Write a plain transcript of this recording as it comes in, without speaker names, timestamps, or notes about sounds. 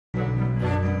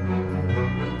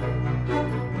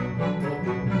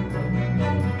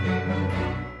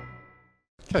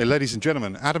Okay, ladies and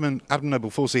gentlemen, Adam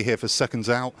Noble-Forcey here for Seconds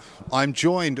Out. I'm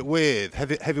joined with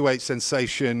heavyweight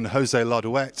sensation Jose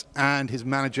Larduet and his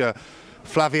manager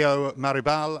Flavio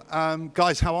Maribal.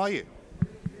 Guys, how are you?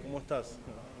 ¿Cómo estás?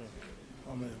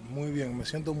 Muy bien, me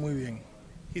siento muy bien.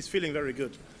 He's feeling very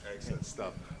good. Excellent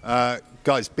stuff.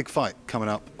 Guys, big fight coming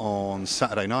up on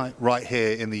Saturday night, right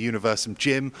here in the Universum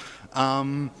gym.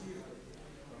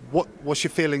 What's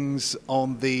your feelings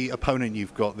on the opponent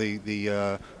you've got,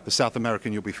 the South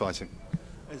American you'll be fighting?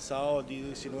 El sábado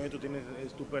 19 tú tienes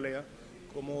tu pelea.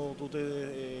 ¿Cómo tú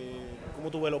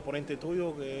ves el oponente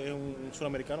tuyo, que es un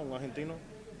sudamericano, un argentino?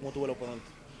 ¿Cómo tú ves el oponente?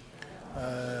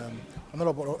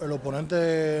 Bueno, el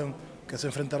oponente que se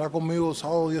enfrentará conmigo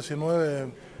sábado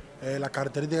 19, la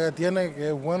característica que tiene, que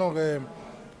es bueno, que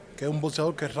es un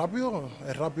boxeador que es rápido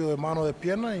de mano, de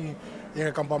pierna, y en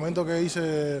el campamento que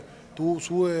hice tú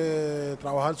sube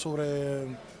trabajar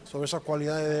sobre esas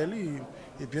cualidades de él,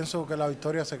 y pienso que la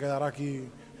victoria se quedará aquí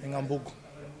en Hamburgo.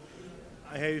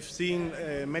 I have seen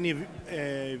many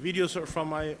videos from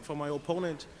my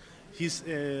opponent. He's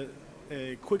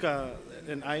quicker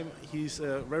than I am. He's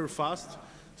very fast.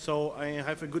 So I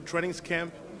have a good training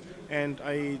camp, and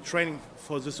I training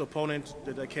for this opponent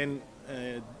that I can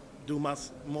do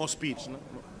more speed. No?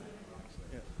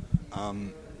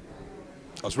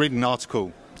 I was reading an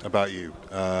article about you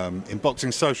in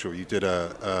Boxing Social. You did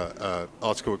a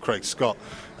article with Craig Scott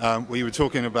where you were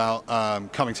talking about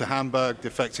coming to Hamburg,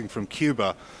 defecting from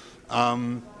Cuba.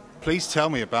 Please tell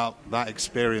me about that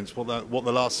experience, what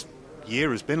the last year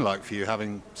has been like for you,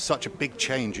 having such a big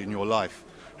change in your life,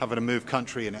 having to move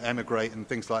country and emigrate and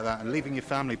things like that, and leaving your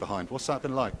family behind. What's that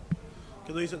been like?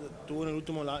 ¿Qué tú dices? Tú en el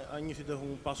último año hiciste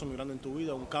un paso muy grande en tu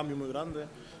vida, un cambio muy grande,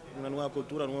 una nueva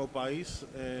cultura, un nuevo país.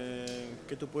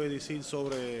 ¿Qué tú puedes decir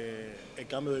sobre el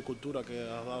cambio de cultura que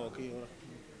has dado aquí ahora?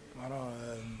 Bueno,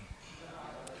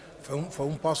 fue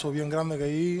un paso bien grande que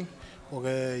di,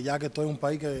 porque ya que estoy en un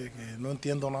país que no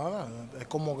entiendo nada, es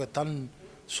como que están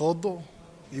sordo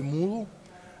y mudo.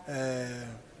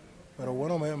 Pero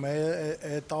bueno, me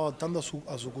he estado adaptando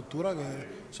a su cultura, que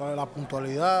sabe la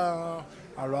puntualidad,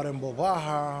 hablar en voz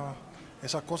baja,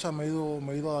 esas cosas me he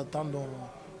ido adaptando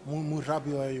muy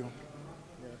rápido a ello.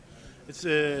 It's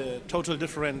a total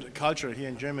different culture here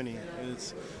in Germany.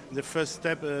 The first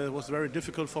step was very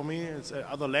difficult for me. It's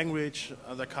other language,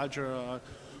 other culture,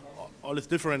 all is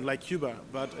different like Cuba.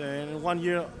 But in 1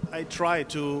 year I tried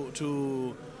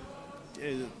to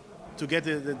get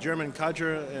the German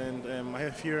culture, and I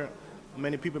have here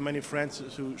many people, many friends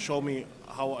who show me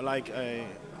how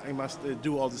I must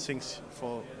do all these things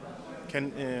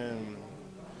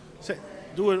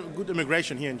do a good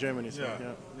immigration here in Germany. So,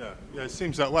 yeah, it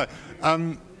seems that way.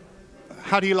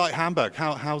 How do you like Hamburg?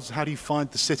 How do you find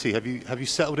the city? Have you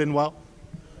settled in well?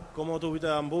 ¿Cómo tú viste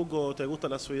Hamburgo? ¿Te gusta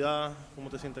la ciudad? ¿Cómo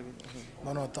te sientes aquí?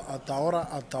 Bueno, hasta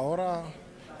ahora,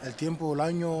 el tiempo, el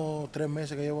año, 3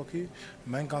 meses que llevo aquí,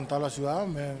 me ha encantado la ciudad,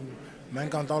 me ha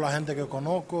encantado la gente que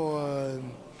conozco,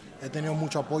 he tenido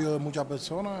mucho apoyo de muchas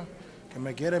personas que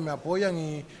me quieren, me apoyan,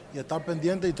 y estar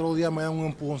pendiente, y todos los días me dan un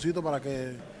empujoncito para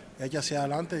que eche hacia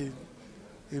adelante,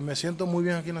 y me siento muy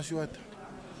bien aquí en la ciudad esta.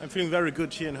 I'm feeling very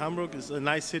good here in Hamburg. It's a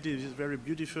nice city, it's very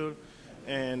beautiful,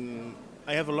 and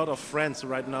I have a lot of friends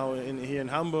right now here in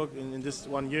Hamburg in this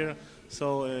 1 year,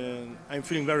 so I'm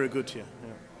feeling very good here.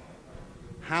 Yeah.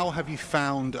 How have you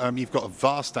found, you've got a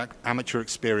vast amateur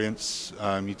experience,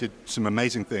 you did some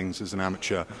amazing things as an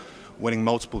amateur, winning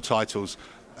multiple titles.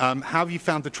 How have you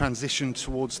found the transition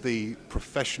towards the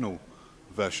professional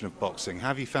version of boxing? How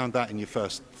have you found that in your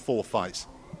first 4 fights?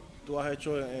 Tú has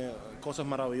hecho cosas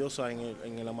maravillosas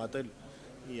en el amateur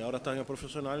y ahora estás en el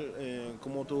profesional.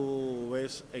 ¿Cómo tú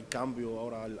ves el cambio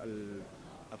ahora al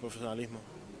profesionalismo?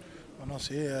 Bueno,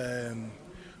 sí,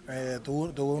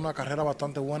 tuve una carrera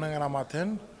bastante buena en el amateur.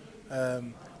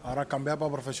 Ahora cambiar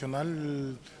para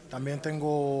profesional, también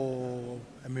tengo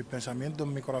en mi pensamiento,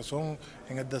 en mi corazón,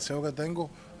 en el deseo que tengo,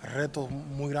 retos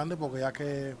muy grandes, porque ya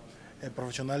que el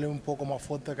profesional es un poco más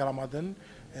fuerte que el amateur,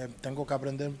 tengo que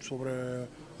aprender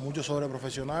mucho sobre el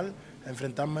profesional,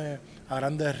 enfrentarme a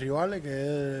grandes rivales,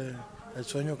 que es el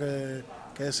sueño que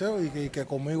deseo, y que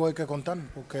conmigo hay que contar,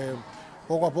 porque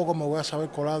poco a poco me voy a saber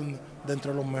colar de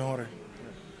entre los mejores.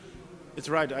 It's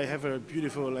right. I have a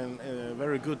beautiful and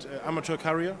very good amateur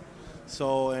career.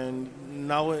 So, and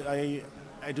now I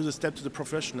do the step to the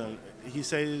professional. He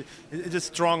said it is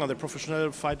stronger. The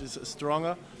professional fight is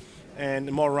stronger and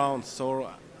more rounds. So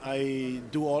I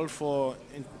do all for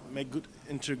make good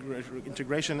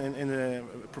integration in the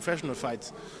professional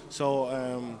fights. So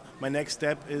my next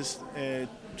step is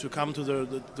to come to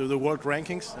the world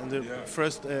rankings and the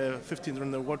first 15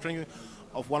 in the world ranking.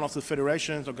 of one of the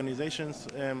federations, organizations,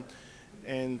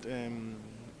 and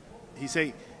he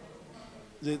say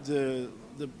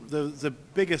the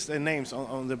biggest names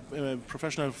on the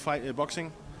professional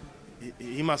boxing.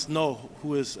 He must know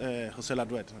who is Jose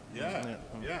Larduet.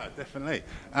 Yeah, definitely.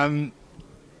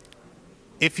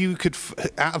 If you could,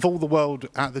 out of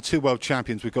the two world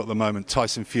champions we've got at the moment,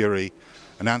 Tyson Fury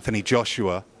and Anthony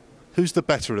Joshua, who's the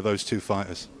better of those two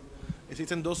fighters?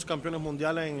 Existen dos campeones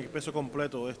mundiales en el peso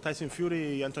completo, es Tyson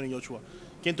Fury y Anthony Joshua.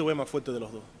 ¿Quién tú ves más fuerte de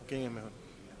los dos? ¿Quién es mejor?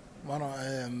 Bueno,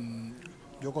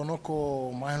 yo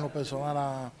conozco más en lo personal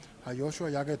a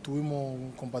Joshua, ya que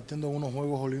estuvimos compartiendo en unos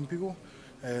Juegos Olímpicos.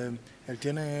 Él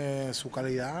tiene su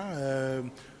calidad.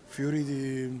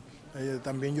 Fury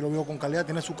también yo lo veo con calidad,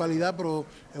 tiene su calidad, pero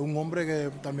es un hombre que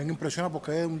también impresiona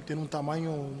porque tiene un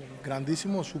tamaño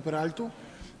grandísimo, súper alto,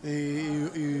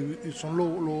 y son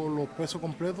los pesos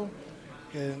completos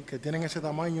que tienen ese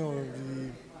tamaño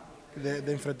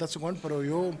de enfrentarse con él. Pero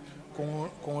yo,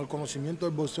 con el conocimiento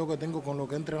del boxeo que tengo, con lo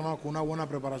que he entrenado, con una buena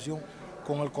preparación,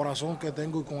 con el corazón que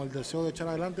tengo y con el deseo de echar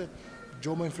adelante,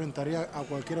 yo me enfrentaría a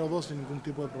cualquiera de los dos sin ningún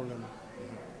tipo de problema.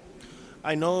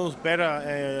 I know better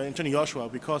Anthony Joshua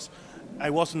because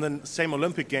I was in the same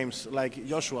Olympic Games like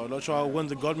Joshua. Joshua won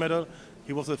the gold medal.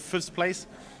 He was the 5th place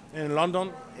in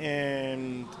London,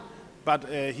 but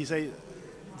he said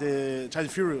the Tyson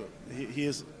Fury he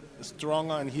is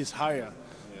stronger and he's higher.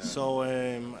 Yeah. So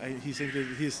he thinks that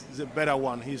he's the better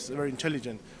one. He's very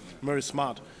intelligent, very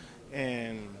smart,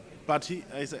 but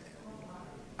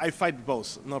I fight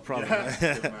both, no problem.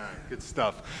 Yeah, good man. Good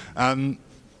stuff.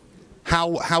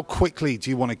 How quickly do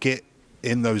you want to get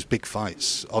in those big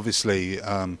fights? Obviously,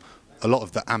 a lot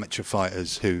of the amateur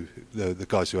fighters, the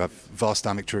guys who have vast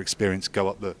amateur experience, go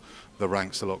up the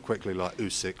ranks a lot quickly, like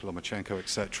Usyk, Lomachenko,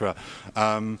 etc.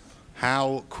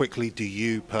 How quickly do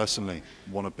you personally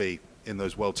want to be in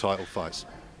those world title fights?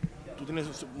 Tú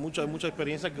tienes mucha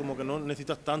experiencia, como que no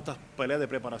necesitas tantas peleas de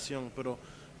preparación, pero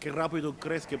 ¿qué rápido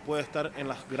crees que puede estar en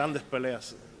las grandes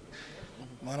peleas?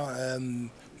 Bueno,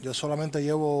 yo solamente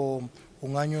llevo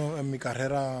un año en mi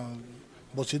carrera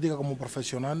boxística como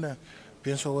profesional.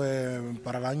 Pienso que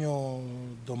para el año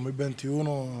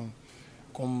 2021,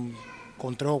 con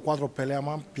 3 o 4 peleas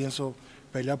más, pienso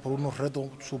pelear por unos retos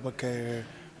súper que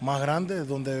más grandes,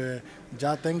 donde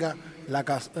ya tenga la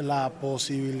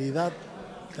posibilidad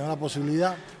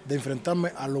de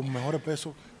enfrentarme a los mejores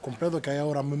pesos completos que hay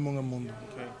ahora mismo en el mundo.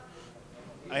 Okay.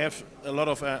 I have a lot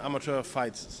of amateur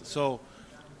fights, so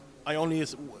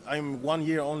I'm 1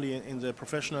 year only in the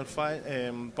professional fight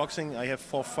boxing. I have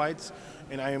 4 fights,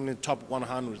 and I am in the top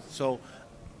 100. So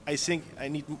I think I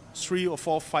need 3 or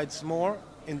 4 fights more,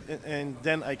 and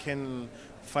then I can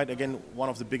fight again one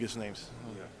of the biggest names.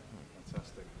 Yeah,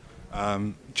 fantastic.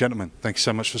 Gentlemen, thank you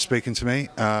so much for speaking to me.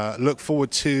 Look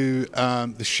forward to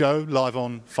the show live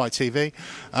on Fight TV,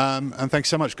 and thanks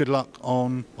so much. Good luck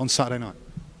on Saturday night.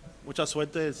 Mucha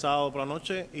suerte el sábado por la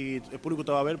noche y el público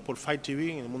te va a ver por Fight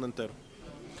TV en el mundo entero.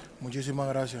 Muchísimas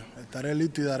gracias. Estaré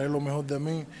listo y daré lo mejor de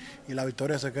mí, y la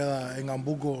victoria se queda en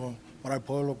Hamburgo para el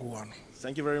pueblo cubano.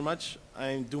 Thank you very much.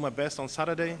 I do my best on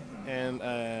Saturday, and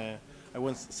I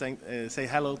want to say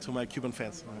hello to my Cuban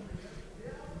fans.